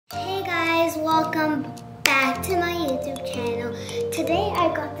welcome back to my YouTube channel. Today I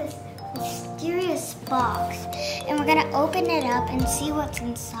got this mysterious box and we're gonna open it up and see what's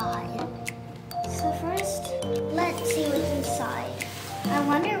inside. So first, let's see what's inside. I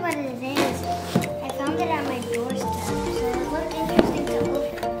wonder what it is. I found it on my doorstep, so it looked interesting to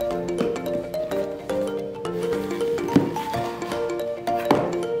open.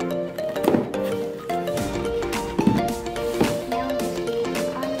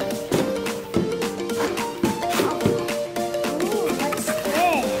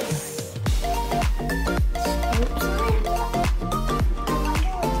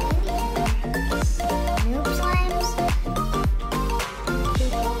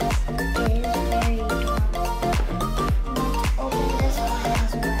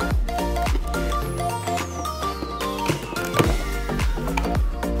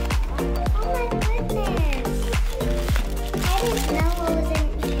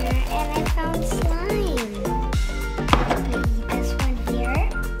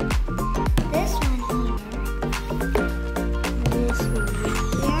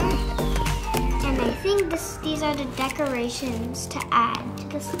 These are the decorations to add to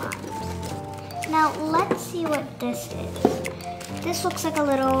the slimes. Now let's see what this is. This looks like a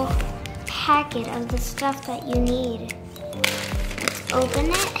little packet of the stuff that you need. Let's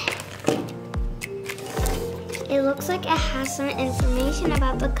open it. It looks like it has some information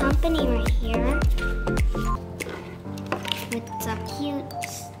about the company right here. It's a cute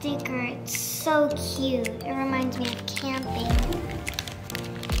sticker. It's so cute. It reminds me of camping.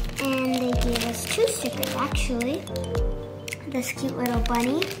 And they gave us 2 stickers actually. This cute little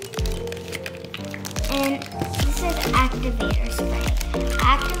bunny. And this is activator spray.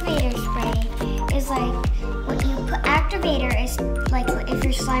 Activator spray is like what you put, activator is like if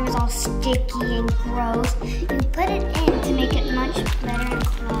your slime is all sticky and gross, you put it in to make it much better and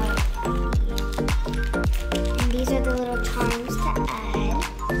cloudy. And these are the little charms to add.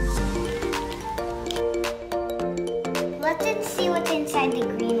 Let's see what's inside the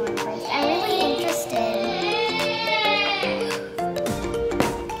green one first. I'm really interested.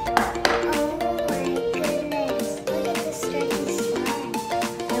 Oh my goodness. Look at this stretchy slime.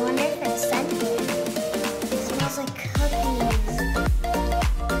 I wonder if it's scented. It smells like cookies.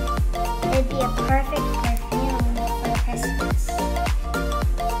 It'd be a perfect perfume for Christmas.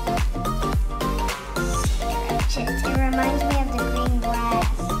 Stretch it. It reminds me of the green grass.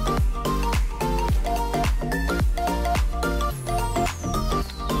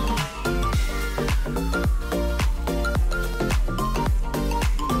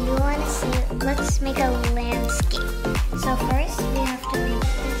 Let's make a landscape. So first we have to make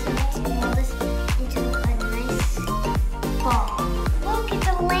this and roll this into a nice ball. Look, it's a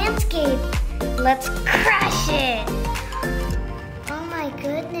landscape. Let's crush it. Oh my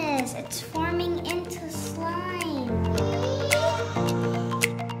goodness, it's forming in